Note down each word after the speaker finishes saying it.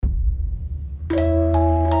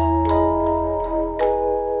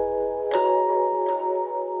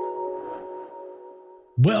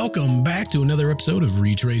Welcome back to another episode of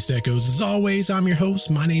Retraced Echoes. As always, I'm your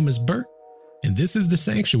host. My name is Bert, and this is the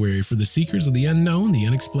sanctuary for the seekers of the unknown, the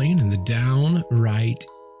unexplained, and the downright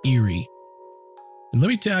eerie. And let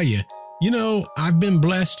me tell you, I've been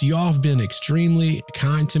blessed. Y'all have been extremely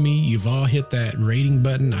kind to me. You've all hit that rating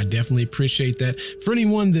button. I definitely appreciate that. For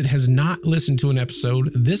anyone that has not listened to an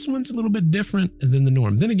episode, this one's a little bit different than the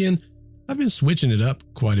norm. Then again, I've been switching it up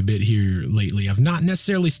quite a bit here lately. I've not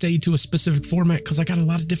necessarily stayed to a specific format because I got a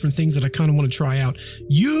lot of different things that I kind of want to try out.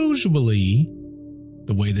 Usually,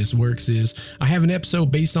 the way this works is I have an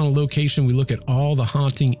episode based on a location. We look at all the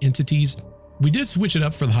haunting entities. We did switch it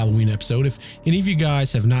up for the Halloween episode. If any of you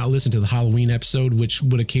guys have not listened to the Halloween episode, which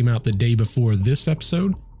would have came out the day before this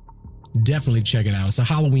episode, definitely check it out. It's a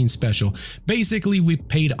Halloween special. Basically, we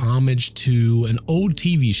paid homage to an old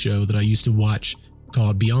TV show that I used to watch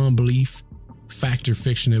called Beyond Belief, Fact or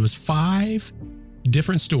Fiction. It was 5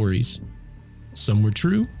 different stories. Some were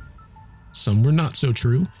true, some were not so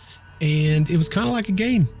true. And it was kind of like a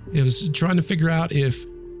game. It was trying to figure out if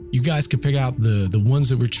you guys could pick out the ones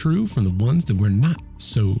that were true from the ones that were not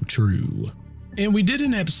so true. And we did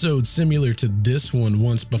an episode similar to this one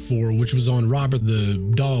once before, which was on Robert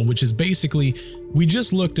the Doll, which is basically, we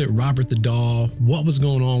just looked at Robert the Doll, what was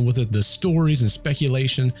going on with it, the stories and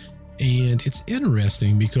speculation. And it's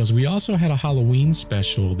interesting because we also had a Halloween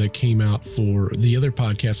special that came out for the other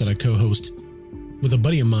podcast that I co-host with a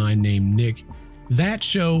buddy of mine named Nick. That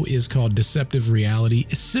show is called Deceptive Reality.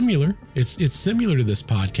 It's similar. It's similar to this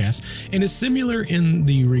podcast, and it's similar in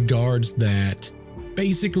the regards that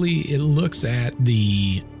basically it looks at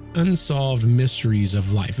the unsolved mysteries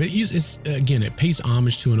of life. It pays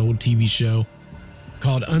homage to an old TV show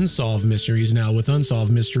called Unsolved Mysteries. Now, with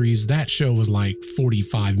Unsolved Mysteries, that show was like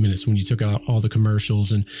 45 minutes when you took out all the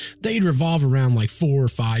commercials, and they'd revolve around like 4 or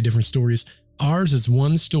 5 different stories. Ours is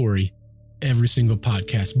one story every single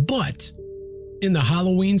podcast, but in the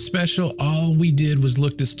Halloween special, all we did was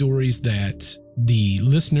look at stories that the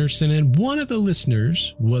listeners sent in. One of the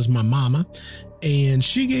listeners was my mama, and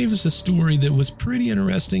she gave us a story that was pretty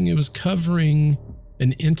interesting. It was covering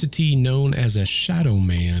an entity known as a shadow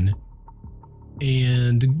man.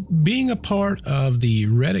 And being a part of the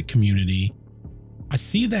Reddit community, I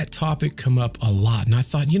see that topic come up a lot. And I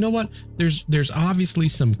thought, you know what? There's obviously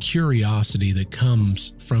some curiosity that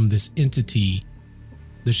comes from this entity,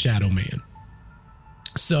 the shadow man.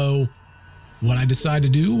 So what I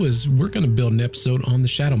decided to do was we're going to build an episode on the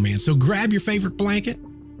shadow man. So grab your favorite blanket,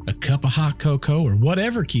 a cup of hot cocoa, or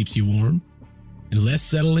whatever keeps you warm, and let's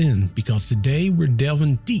settle in, because today we're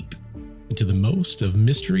delving deep into the most of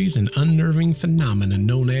mysteries and unnerving phenomena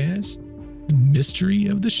known as the mystery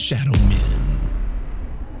of the shadow men.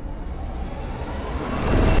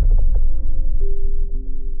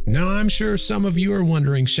 Now, I'm sure some of you are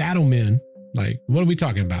wondering, shadow men, like, what are we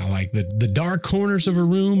talking about? Like the dark corners of a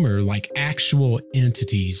room, or like actual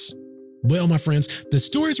entities? Well, my friends, the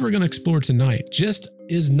stories we're going to explore tonight just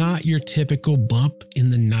is not your typical bump in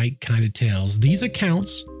the night kind of tales. These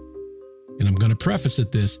accounts, and I'm going to preface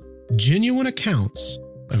it this, genuine accounts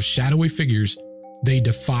of shadowy figures, they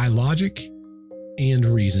defy logic and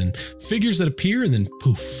reason. Figures that appear and then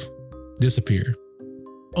poof, disappear.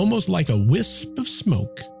 Almost like a wisp of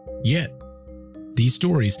smoke. Yet, these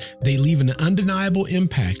stories, they leave an undeniable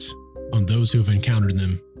impact on those who have encountered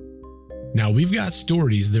them. Now, we've got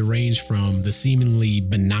stories that range from the seemingly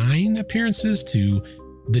benign appearances to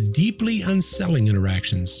the deeply unsettling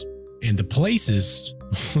interactions. And the places,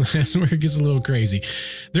 that's where it gets a little crazy.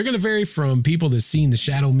 They're going to vary from people that seen the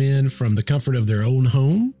shadow men from the comfort of their own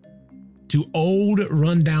home to old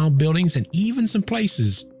rundown buildings, and even some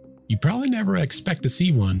places you probably never expect to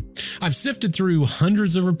see one. I've sifted through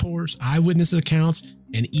hundreds of reports, eyewitness accounts,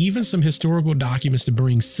 and even some historical documents to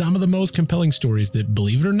bring some of the most compelling stories that,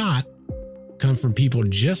 believe it or not, come from people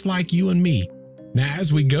just like you and me. Now,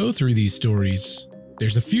 as we go through these stories,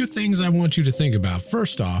 there's a few things I want you to think about.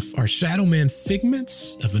 First off, are shadow men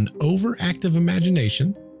figments of an overactive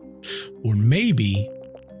imagination? Or maybe,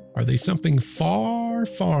 are they something far,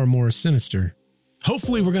 far more sinister?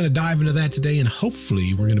 Hopefully we're going to dive into that today, and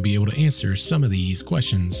hopefully we're going to be able to answer some of these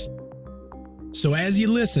questions. So as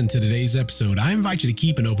you listen to today's episode, I invite you to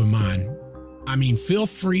keep an open mind. Feel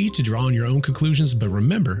free to draw on your own conclusions, but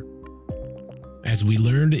remember, as we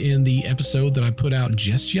learned in the episode that I put out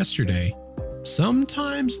just yesterday,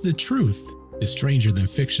 sometimes the truth is stranger than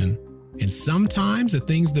fiction, and sometimes the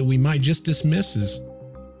things that we might just dismiss as,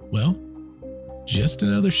 well, just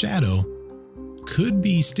another shadow, could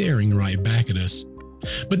be staring right back at us.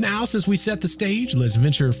 But now, since we set the stage, let's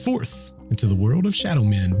venture forth into the world of shadow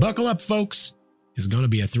men. Buckle up, folks. It's going to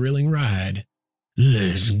be a thrilling ride.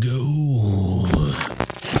 Let's go.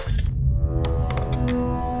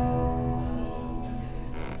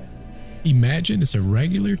 Imagine it's a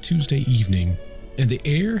regular Tuesday evening, and the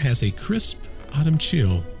air has a crisp autumn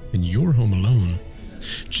chill, and you're home alone.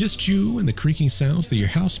 Just you and the creaking sounds that your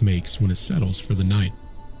house makes when it settles for the night.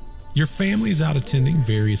 Your family's out attending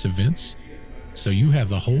various events, so you have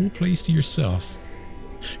the whole place to yourself.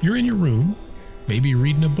 You're in your room, maybe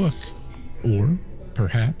reading a book, or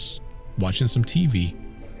perhaps watching some TV.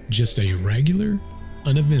 Just a regular,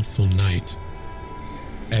 uneventful night.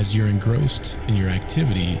 As you're engrossed in your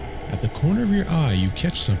activity, at the corner of your eye you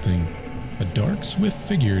catch something, a dark, swift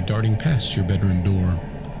figure darting past your bedroom door.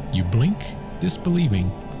 You blink, disbelieving.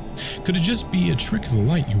 Could it just be a trick of the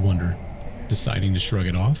light, you wonder, deciding to shrug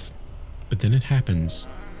it off? But then it happens.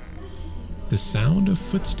 The sound of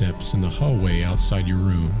footsteps in the hallway outside your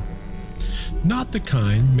room. Not the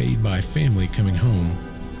kind made by a family coming home,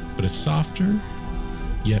 but a softer,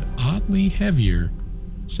 yet oddly heavier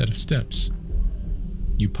set of steps.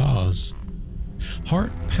 You pause,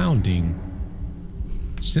 heart pounding,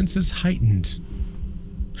 senses heightened.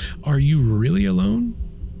 Are you really alone?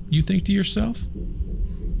 You think to yourself.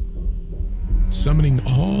 Summoning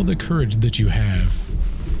all the courage that you have,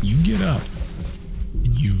 you get up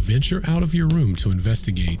and you venture out of your room to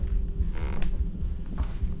investigate.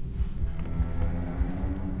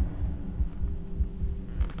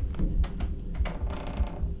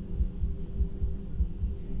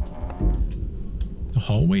 The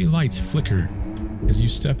hallway lights flicker as you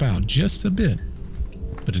step out just a bit,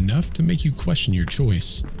 but enough to make you question your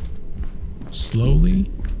choice. Slowly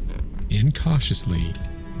and cautiously,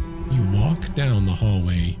 you walk down the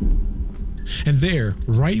hallway. And there,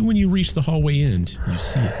 right when you reach the hallway end, you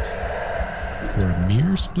see it. For a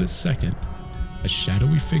mere split second, a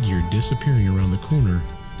shadowy figure disappearing around the corner,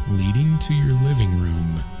 leading to your living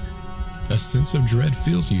room. A sense of dread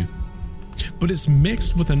fills you, but it's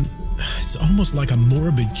mixed with it's almost like a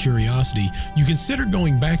morbid curiosity. You consider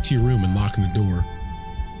going back to your room and locking the door,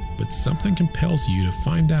 but something compels you to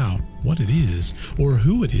find out what it is or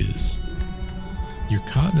who it is. You're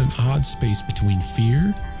caught in an odd space between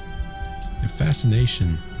fear and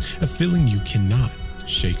fascination, a feeling you cannot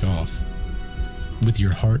shake off. With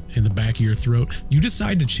your heart in the back of your throat, you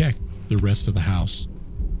decide to check the rest of the house.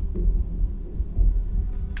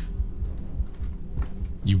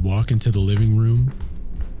 You walk into the living room,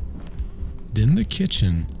 then the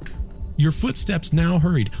kitchen. Your footsteps now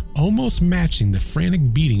hurried, almost matching the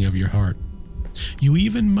frantic beating of your heart. You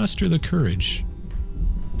even muster the courage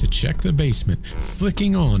to check the basement,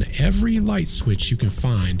 flicking on every light switch you can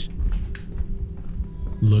find.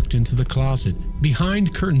 Looked into the closet,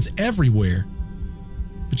 behind curtains everywhere,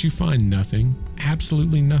 but you find nothing,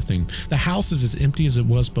 absolutely nothing. The house is as empty as it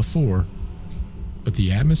was before, but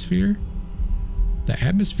the atmosphere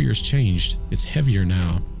has changed. It's heavier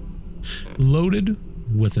now, loaded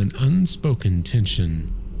with an unspoken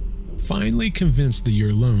tension. Finally convinced that you're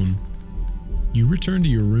alone, you return to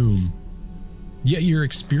your room. Yet your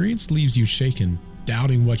experience leaves you shaken,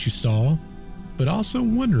 doubting what you saw, but also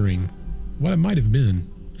wondering what it might have been.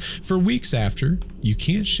 For weeks after, you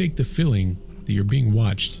can't shake the feeling that you're being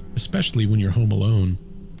watched, especially when you're home alone.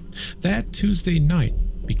 That Tuesday night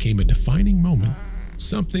became a defining moment,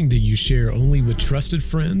 something that you share only with trusted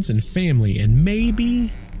friends and family, and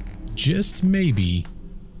maybe, just maybe,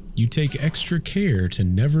 you take extra care to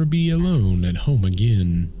never be alone at home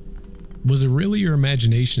again. Was it really your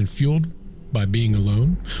imagination fueled by being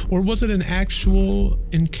alone? Or was it an actual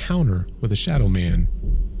encounter with a shadow man?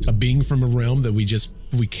 A being from a realm that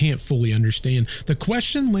we can't fully understand? The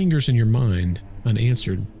question lingers in your mind,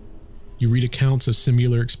 unanswered. You read accounts of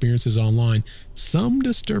similar experiences online, some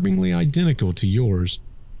disturbingly identical to yours,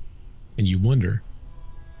 and you wonder,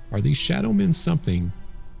 are these shadow men something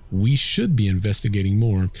we should be investigating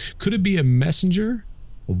more? Could it be a messenger,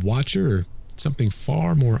 a watcher, or something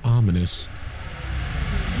far more ominous?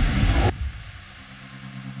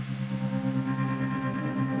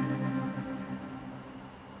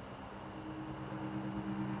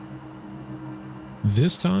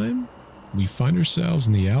 This time, we find ourselves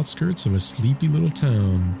in the outskirts of a sleepy little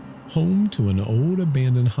town, home to an old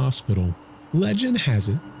abandoned hospital. Legend has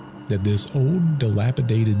it that this old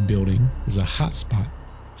dilapidated building is a hotspot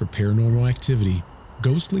for paranormal activity,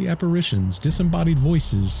 ghostly apparitions, disembodied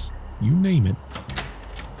voices, you name it.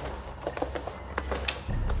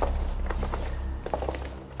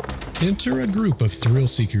 Enter a group of thrill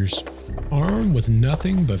seekers, armed with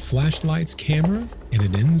nothing but flashlights, camera, and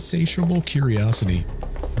an insatiable curiosity.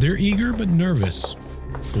 They're eager but nervous,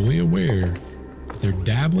 fully aware that they're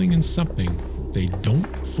dabbling in something they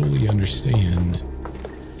don't fully understand.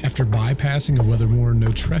 After bypassing a weather-worn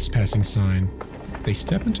no trespassing sign, they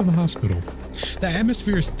step into the hospital, The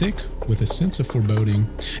atmosphere is thick with a sense of foreboding,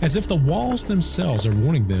 as if the walls themselves are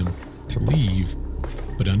warning them to leave.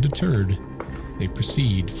 But undeterred, they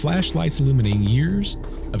proceed, flashlights illuminating years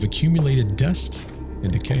of accumulated dust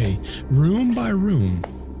and decay. Room by room,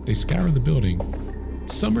 they scour the building.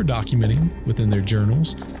 Some are documenting within their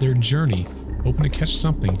journals their journey, hoping to catch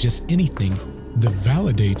something, just anything, that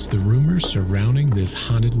validates the rumors surrounding this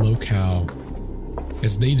haunted locale.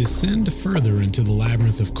 As they descend further into the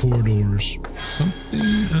labyrinth of corridors, something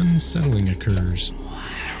unsettling occurs.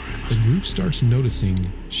 The group starts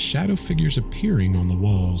noticing shadow figures appearing on the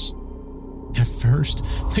walls. At first,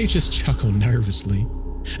 they just chuckle nervously,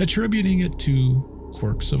 attributing it to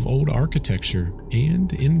quirks of old architecture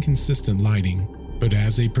and inconsistent lighting. But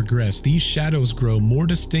as they progress, these shadows grow more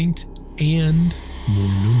distinct and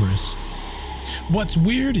more numerous. What's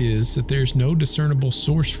weird is that there's no discernible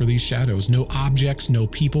source for these shadows, no objects, no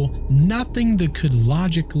people, nothing that could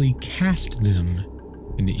logically cast them.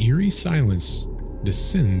 An eerie silence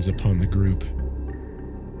descends upon the group.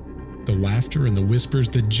 The laughter and the whispers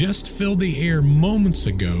that just filled the air moments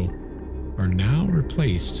ago are now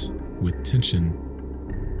replaced with tension.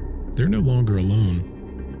 They're no longer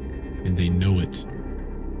alone, and they know it.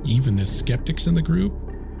 Even the skeptics in the group,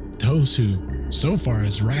 those who so far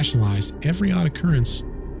has rationalized every odd occurrence,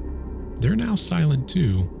 they're now silent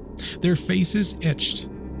too, their faces etched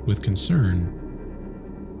with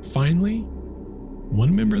concern. Finally,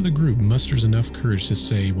 one member of the group musters enough courage to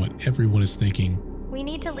say what everyone is thinking. We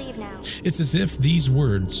need to leave now. It's as if these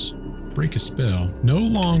words break a spell. No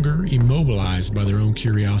longer immobilized by their own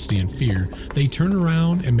curiosity and fear, they turn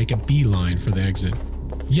around and make a beeline for the exit.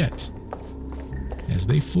 Yet, as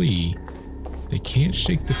they flee, they can't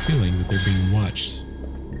shake the feeling that they're being watched,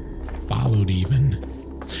 followed even.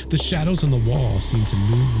 The shadows on the wall seem to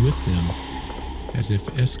move with them, as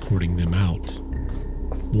if escorting them out.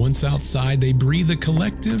 Once outside, they breathe a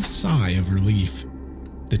collective sigh of relief.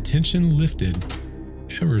 The tension lifted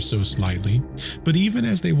ever so slightly, but even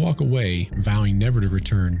as they walk away, vowing never to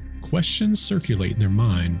return, questions circulate in their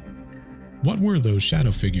mind. What were those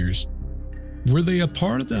shadow figures? Were they a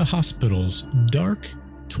part of the hospital's dark,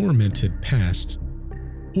 tormented past?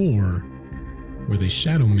 Or were they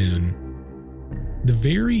shadow men? The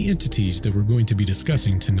very entities that we're going to be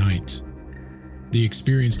discussing tonight. The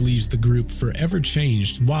experience leaves the group forever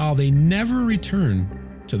changed. While they never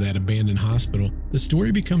return to that abandoned hospital, the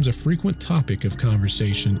story becomes a frequent topic of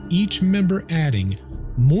conversation, each member adding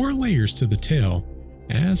more layers to the tale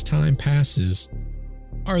as time passes.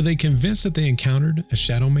 Are they convinced that they encountered a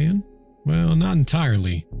shadow man? Well, not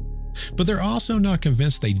entirely. But they're also not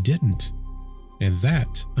convinced they didn't. And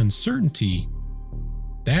that uncertainty,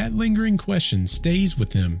 that lingering question stays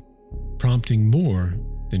with them, prompting more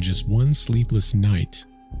than just one sleepless night.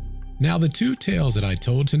 Now, the two tales that I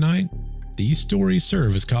told tonight, these stories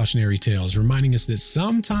serve as cautionary tales, reminding us that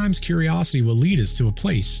sometimes curiosity will lead us to a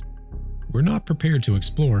place we're not prepared to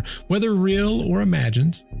explore. Whether real or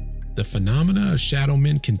imagined, the phenomena of shadow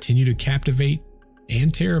men continue to captivate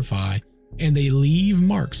and terrify, and they leave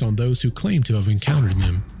marks on those who claim to have encountered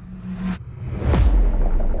them.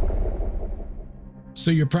 So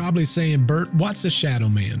you're probably saying, Bert, what's a shadow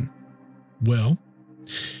man? Well,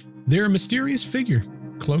 they're a mysterious figure,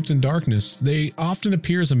 cloaked in darkness. They often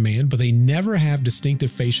appear as a man, but they never have distinctive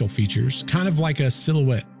facial features, kind of like a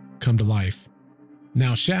silhouette come to life.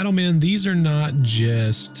 Now, shadow men, these are not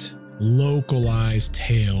just localized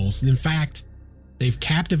tales. In fact, they've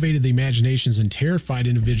captivated the imaginations and terrified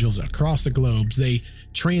individuals across the globe. They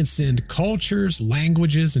transcend cultures,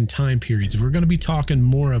 languages, and time periods. We're going to be talking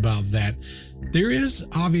more about that. There is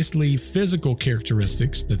obviously physical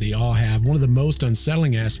characteristics that they all have. One of the most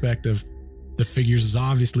unsettling aspects of the figures is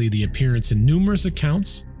obviously the appearance. In numerous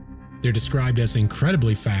accounts, they're described as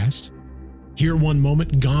incredibly fast. Here one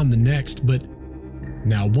moment, gone the next. But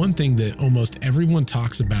now, one thing that almost everyone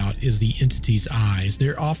talks about is the entity's eyes.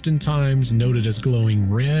 They're oftentimes noted as glowing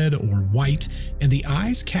red or white, and the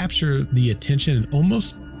eyes capture the attention and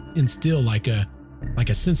almost instill like a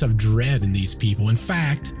sense of dread in these people. In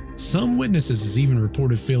fact, some witnesses has even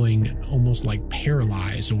reported feeling almost like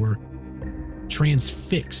paralyzed or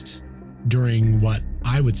transfixed during what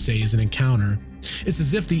I would say is an encounter. It's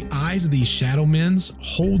as if the eyes of these shadow men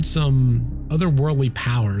hold some otherworldly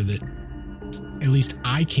power that at least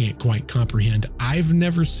I can't quite comprehend. I've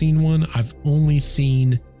never seen one. I've only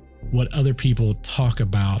seen what other people talk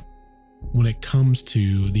about when it comes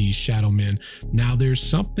to these shadow men. Now, there's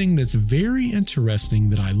something that's very interesting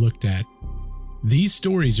that I looked at. These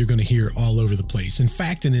stories you're going to hear all over the place. In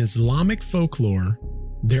fact, in Islamic folklore,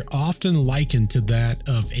 they're often likened to that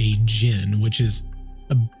of a jinn, which is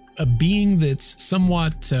a being that's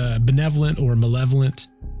somewhat benevolent or malevolent.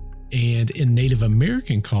 And in Native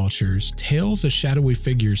American cultures, tales of shadowy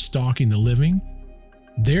figures stalking the living,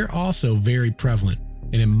 they're also very prevalent.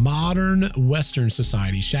 And in modern Western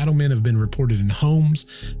society, shadow men have been reported in homes,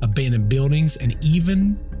 abandoned buildings, and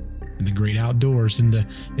even in the great outdoors, in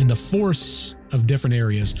the forests of different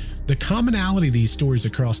areas. The commonality of these stories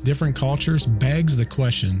across different cultures begs the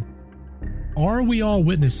question, are we all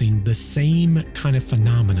witnessing the same kind of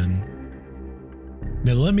phenomenon?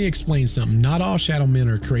 Now, let me explain something. Not all shadow men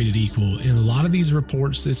are created equal. In a lot of these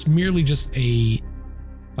reports, it's merely just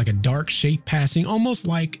like a dark shape passing, almost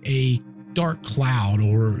like a dark cloud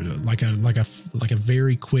or like a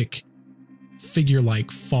very quick figure like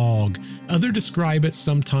fog. Others describe it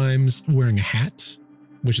sometimes wearing a hat,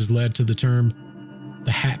 which has led to the term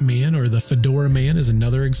the Hat Man, or the Fedora Man is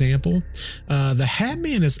another example. The Hat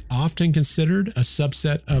Man is often considered a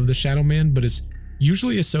subset of the Shadow Man, but is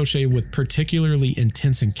usually associated with particularly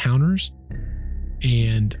intense encounters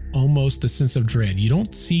and almost a sense of dread. You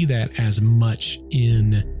don't see that as much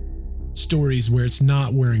in stories where it's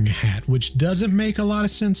not wearing a hat, which doesn't make a lot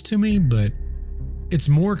of sense to me, but it's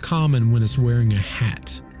more common when it's wearing a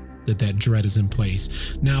hat that dread is in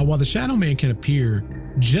place. Now, while the Shadow Man can appear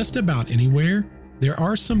just about anywhere, there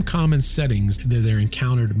are some common settings that they're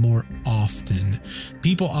encountered more often.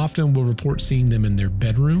 People often will report seeing them in their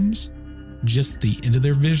bedrooms, just the end of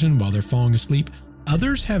their vision while they're falling asleep.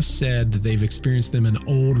 Others have said that they've experienced them in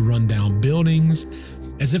old rundown buildings,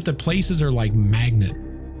 as if the places are like magnet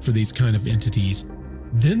for these kind of entities.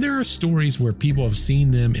 Then there are stories where people have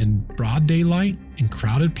seen them in broad daylight in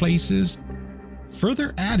crowded places,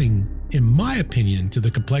 further adding, in my opinion, to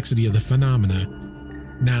the complexity of the phenomena.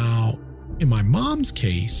 Now, in my mom's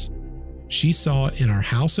case, she saw it in our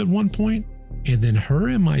house at one point, and then her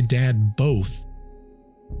and my dad both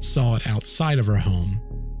saw it outside of our home,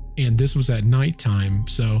 and this was at nighttime.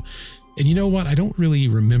 So, and you know what? I don't really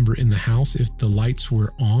remember in the house if the lights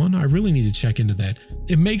were on. I really need to check into that.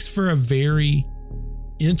 It makes for a very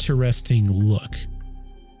interesting look.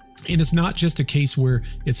 And it's not just a case where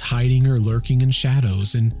it's hiding or lurking in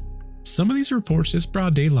shadows. And some of these reports, it's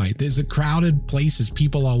broad daylight. There's a crowded places,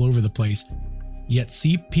 people all over the place. Yet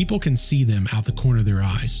people can see them out the corner of their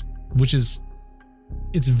eyes, which is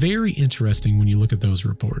it's very interesting when you look at those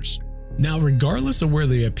reports. Now, regardless of where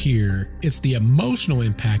they appear, it's the emotional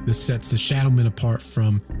impact that sets the shadow men apart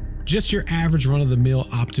from just your average run-of-the-mill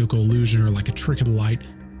optical illusion or like a trick of the light.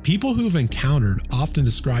 People who've encountered often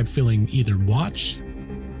describe feeling either watched,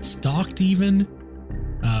 stalked even,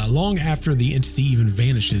 long after the entity even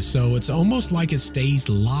vanishes. So it's almost like it stays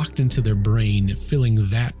locked into their brain, feeling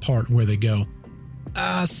that part where they go,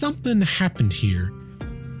 something happened here.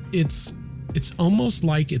 It's almost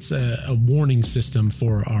like it's a warning system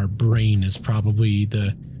for our brain is probably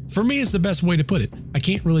for me, it's the best way to put it. I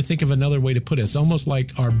can't really think of another way to put it. It's almost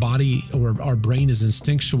like our body or our brain is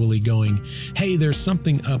instinctually going, hey, there's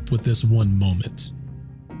something up with this one moment.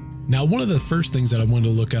 Now, one of the first things that I wanted to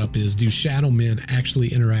look up is, do shadow men actually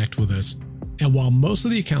interact with us? And while most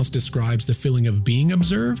of the accounts describes the feeling of being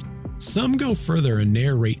observed, some go further and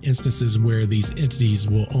narrate instances where these entities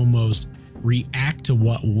will almost react to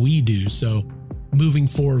what we do. So moving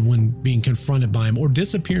forward when being confronted by them, or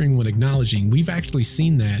disappearing when acknowledging. We've actually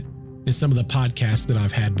seen that in some of the podcasts that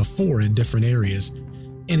I've had before in different areas.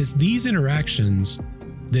 And it's these interactions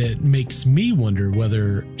that makes me wonder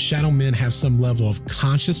whether shadow men have some level of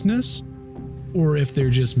consciousness, or if they're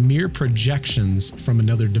just mere projections from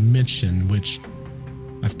another dimension, which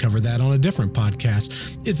I've covered that on a different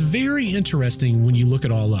podcast. It's very interesting when you look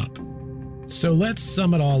it all up. So let's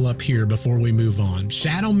sum it all up here before we move on.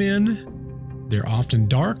 Shadow men, they're often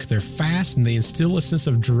dark, they're fast, and they instill a sense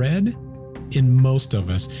of dread in most of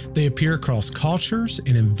us. They appear across cultures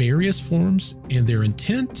and in various forms, and their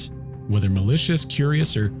intent, whether malicious,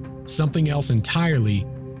 curious, or something else entirely,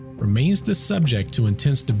 remains the subject to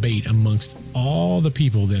intense debate amongst all the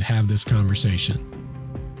people that have this conversation.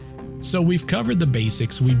 So we've covered the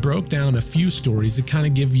basics. We broke down a few stories to kind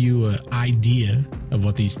of give you an idea of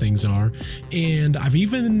what these things are. And I've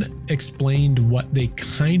even explained what they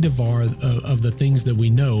kind of are of the things that we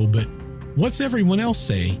know, but what's everyone else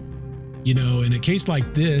say? You know, in a case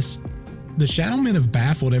like this, the shadow men have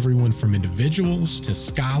baffled everyone from individuals to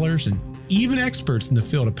scholars and even experts in the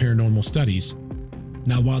field of paranormal studies.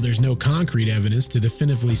 Now, while there's no concrete evidence to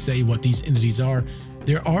definitively say what these entities are,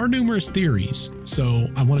 there are numerous theories, so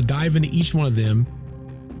I want to dive into each one of them,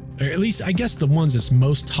 or at least I guess the ones that's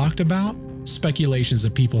most talked about, speculations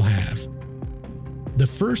that people have. The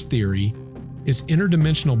first theory is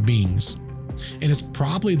interdimensional beings, and it's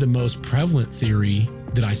probably the most prevalent theory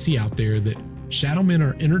that I see out there, that Shadow men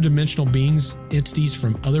are interdimensional beings, entities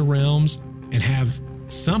from other realms, and have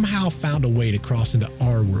somehow found a way to cross into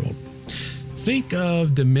our world. Think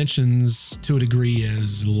of dimensions to a degree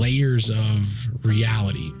as layers of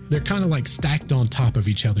reality. They're kind of like stacked on top of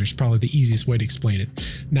each other is probably the easiest way to explain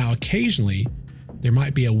it. Now, occasionally, there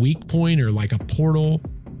might be a weak point or like a portal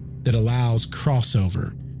that allows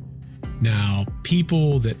crossover. Now,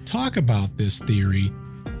 people that talk about this theory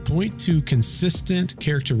point to consistent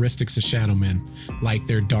characteristics of shadow men, like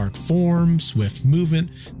their dark form, swift movement.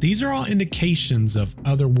 These are all indications of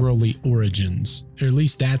otherworldly origins, or at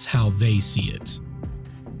least that's how they see it.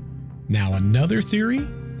 Now, another theory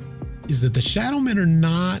is that the shadow men are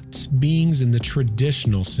not beings in the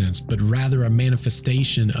traditional sense, but rather a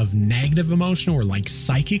manifestation of negative emotional or like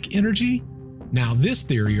psychic energy. Now, this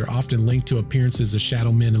theory are often linked to appearances of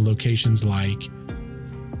shadow men in locations like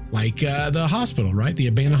the hospital, right? The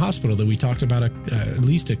abandoned hospital that we talked about at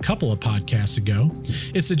least a couple of podcasts ago.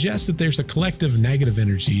 It suggests that there's a collective negative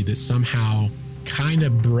energy that somehow kind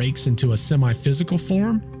of breaks into a semi-physical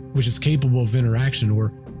form, which is capable of interaction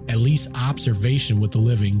or at least observation with the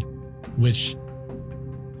living, which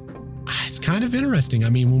it's kind of interesting. I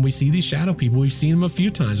mean, when we see these shadow people, we've seen them a few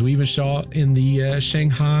times. We even saw it in the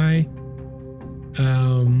Shanghai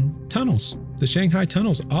tunnels. The Shanghai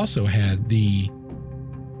tunnels also had the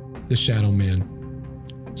shadow men.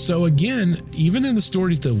 So again, even in the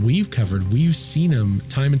stories that we've covered, we've seen them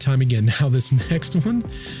time and time again. Now this next one,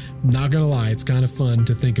 not gonna lie, it's kind of fun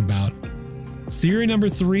to think about. Theory number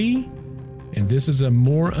 3, and this is a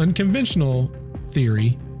more unconventional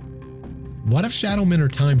theory. What if shadow men are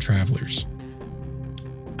time travelers?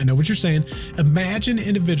 I know what you're saying. Imagine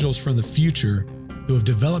individuals from the future who have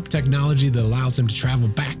developed technology that allows them to travel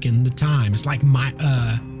back in the time. It's like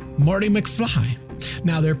Marty McFly.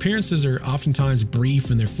 Now, their appearances are oftentimes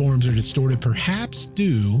brief and their forms are distorted, perhaps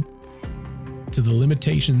due to the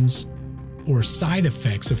limitations or side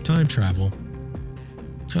effects of time travel.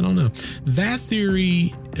 I don't know. That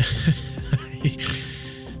theory,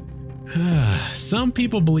 some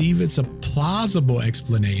people believe it's a plausible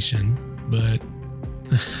explanation, but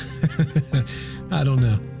I don't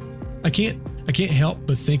know. I can't help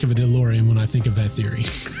but think of a DeLorean when I think of that theory.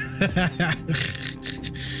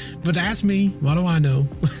 But that's me. What do I know?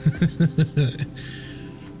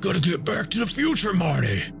 Gotta get back to the future,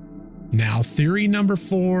 Marty. Now, theory number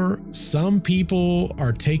 4, some people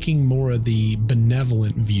are taking more of the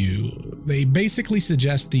benevolent view. They basically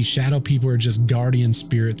suggest these shadow people are just guardian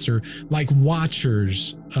spirits or like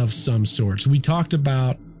watchers of some sorts. We talked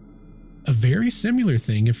about a very similar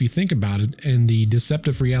thing, if you think about it, in the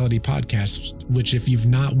Deceptive Reality podcast, which if you've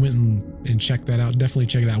not went and checked that out, definitely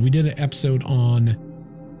check it out. We did an episode on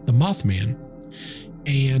the Mothman.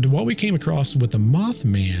 And what we came across with the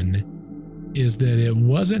Mothman is that it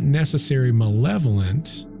wasn't necessarily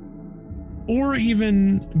malevolent or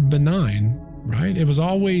even benign, right? It was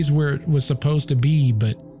always where it was supposed to be,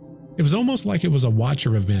 but it was almost like it was a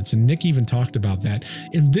watcher of events. And Nick even talked about that.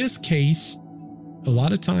 In this case, a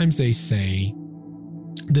lot of times they say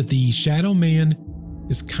that the shadow man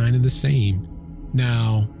is kind of the same.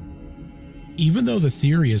 Now, even though the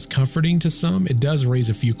theory is comforting to some, it does raise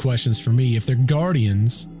a few questions for me. If they're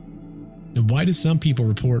guardians, then why do some people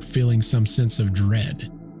report feeling some sense of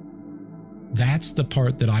dread? That's the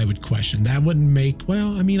part that I would question. That wouldn't make,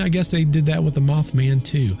 well, I mean, I guess they did that with the Mothman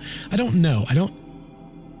too. I don't know. I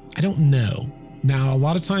don't know. Now, a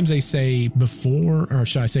lot of times they say before, or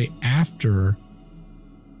should I say after,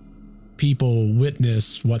 people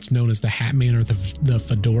witness what's known as the Hat Man or the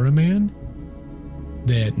Fedora Man,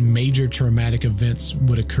 that major traumatic events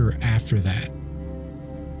would occur after that.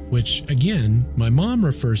 Which, again, my mom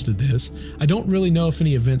refers to this. I don't really know if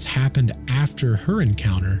any events happened after her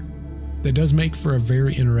encounter. That does make for a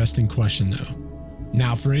very interesting question, though.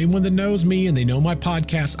 Now, for anyone that knows me and they know my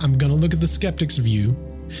podcast, I'm going to look at the skeptic's view.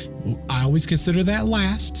 I always consider that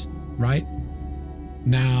last, right?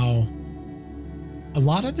 Now, a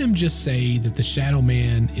lot of them just say that the shadow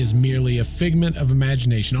man is merely a figment of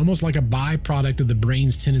imagination, almost like a byproduct of the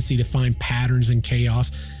brain's tendency to find patterns and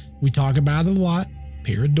chaos. We talk about it a lot,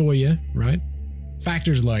 pareidoia, right?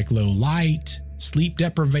 Factors like low light, sleep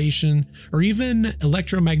deprivation, or even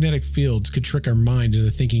electromagnetic fields could trick our mind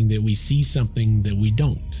into thinking that we see something that we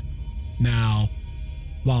don't. Now,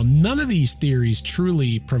 while none of these theories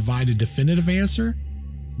truly provide a definitive answer,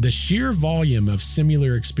 the sheer volume of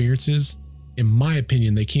similar experiences, in my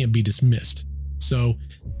opinion, they can't be dismissed. So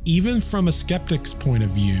even from a skeptic's point of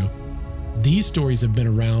view, these stories have been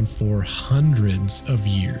around for hundreds of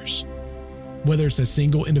years. Whether it's a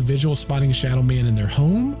single individual spotting a shadow man in their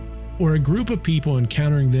home or a group of people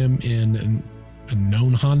encountering them in a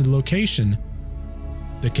known haunted location,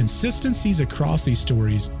 The consistencies across these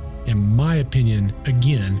stories, in my opinion,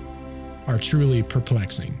 again, are truly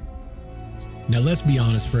perplexing. Now let's be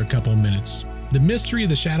honest for a couple of minutes. The mystery of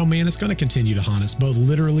the Shadow Man is going to continue to haunt us, both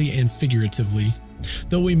literally and figuratively.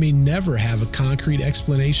 Though we may never have a concrete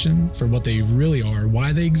explanation for what they really are,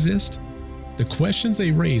 why they exist, the questions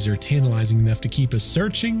they raise are tantalizing enough to keep us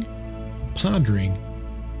searching, pondering,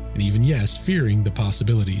 and even, yes, fearing the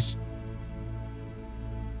possibilities.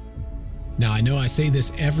 Now, I know I say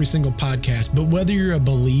this every single podcast, but whether you're a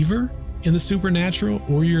believer in the supernatural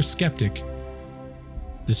or you're a skeptic,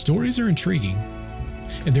 the stories are intriguing,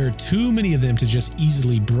 and there are too many of them to just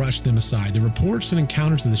easily brush them aside. The reports and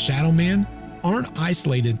encounters of the Shadow Man aren't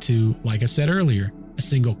isolated to, like I said earlier, a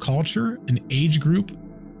single culture, an age group,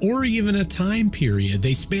 or even a time period.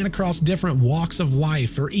 They span across different walks of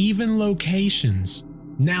life or even locations.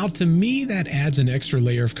 Now, to me, that adds an extra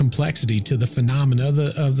layer of complexity to the phenomena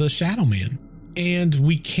of the Shadow Man. And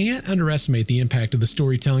we can't underestimate the impact of the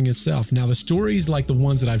storytelling itself. Now, the stories like the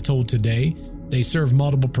ones that I've told today, they serve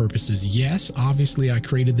multiple purposes. Yes, obviously I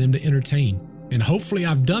created them to entertain, and hopefully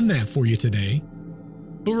I've done that for you today.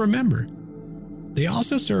 But remember, they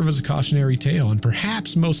also serve as a cautionary tale, and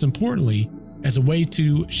perhaps most importantly, as a way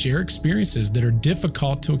to share experiences that are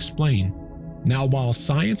difficult to explain. Now, while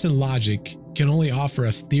science and logic can only offer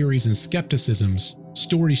us theories and skepticisms,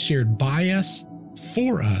 stories shared by us,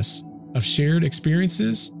 for us, of shared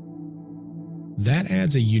experiences, that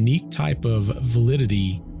adds a unique type of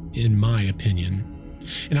validity, in my opinion.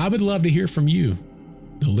 And I would love to hear from you,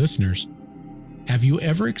 the listeners. Have you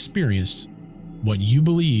ever experienced what you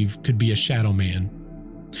believe could be a shadow man?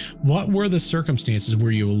 What were the circumstances?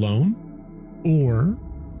 Were you alone? Or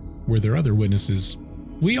were there other witnesses?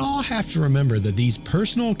 We all have to remember that these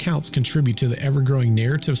personal accounts contribute to the ever-growing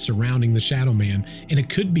narrative surrounding the Shadow Man, and it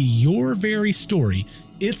could be your very story.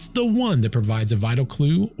 It's the one that provides a vital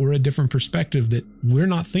clue or a different perspective that we're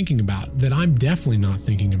not thinking about, that I'm definitely not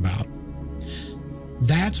thinking about.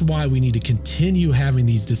 That's why we need to continue having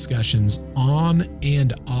these discussions on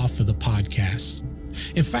and off of the podcast.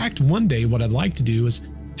 In fact, one day what I'd like to do is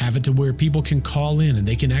have it to where people can call in and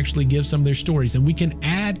they can actually give some of their stories, and we can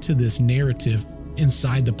add to this narrative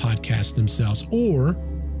inside the podcast themselves, or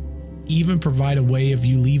even provide a way of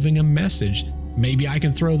you leaving a message. Maybe I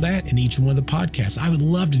can throw that in each one of the podcasts. I would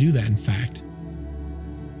love to do that, in fact.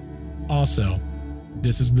 Also,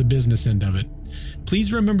 this is the business end of it.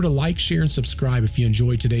 Please remember to like, share, and subscribe if you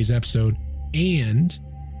enjoyed today's episode, and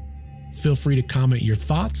feel free to comment your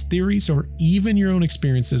thoughts, theories, or even your own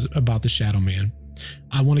experiences about the Shadow Man.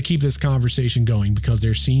 I want to keep this conversation going because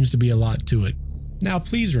there seems to be a lot to it. Now,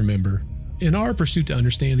 please remember, in our pursuit to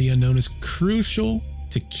understand the unknown, is crucial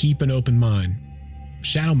to keep an open mind.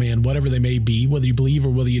 Shadow Man, whatever they may be, whether you believe or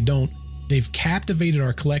whether you don't, they've captivated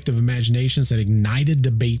our collective imaginations and ignited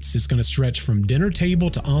debates that's going to stretch from dinner table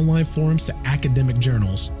to online forums to academic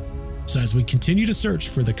journals. So as we continue to search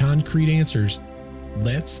for the concrete answers,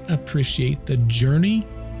 let's appreciate the journey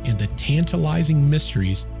and the tantalizing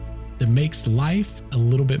mysteries that makes life a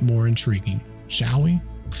little bit more intriguing, shall we?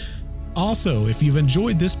 Also, if you've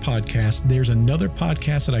enjoyed this podcast, there's another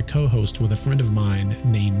podcast that I co-host with a friend of mine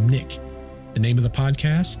named Nick. The name of the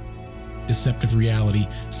podcast? Deceptive Reality.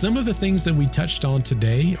 Some of the things that we touched on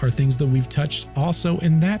today are things that we've touched also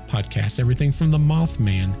in that podcast. Everything from the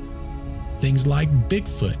Mothman, things like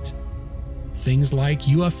Bigfoot, things like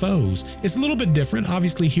UFOs. It's a little bit different.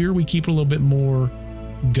 Obviously, here we keep it a little bit more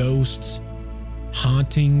ghosts,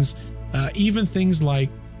 hauntings, even things like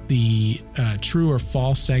the true or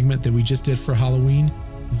false segment that we just did for Halloween.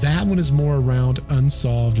 That one is more around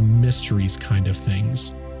unsolved mysteries kind of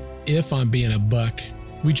things. If I'm being a buck,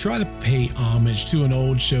 we try to pay homage to an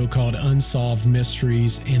old show called Unsolved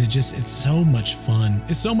Mysteries, and it's so much fun.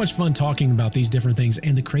 It's so much fun talking about these different things,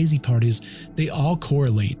 and the crazy part is they all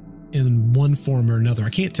correlate in one form or another. I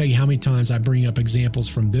can't tell you how many times I bring up examples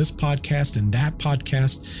from this podcast and that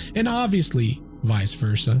podcast, and obviously vice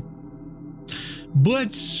versa.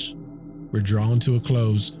 But we're drawing to a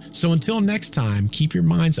close. So until next time, keep your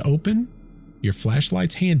minds open, your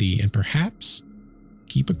flashlights handy, and perhaps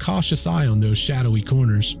keep a cautious eye on those shadowy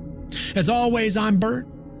corners. As always, I'm Bert,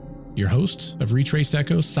 your host of Retraced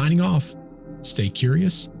Echoes, signing off. Stay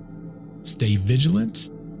curious, stay vigilant,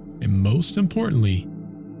 and most importantly,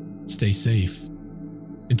 stay safe.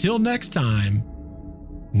 Until next time,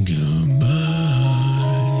 goodbye.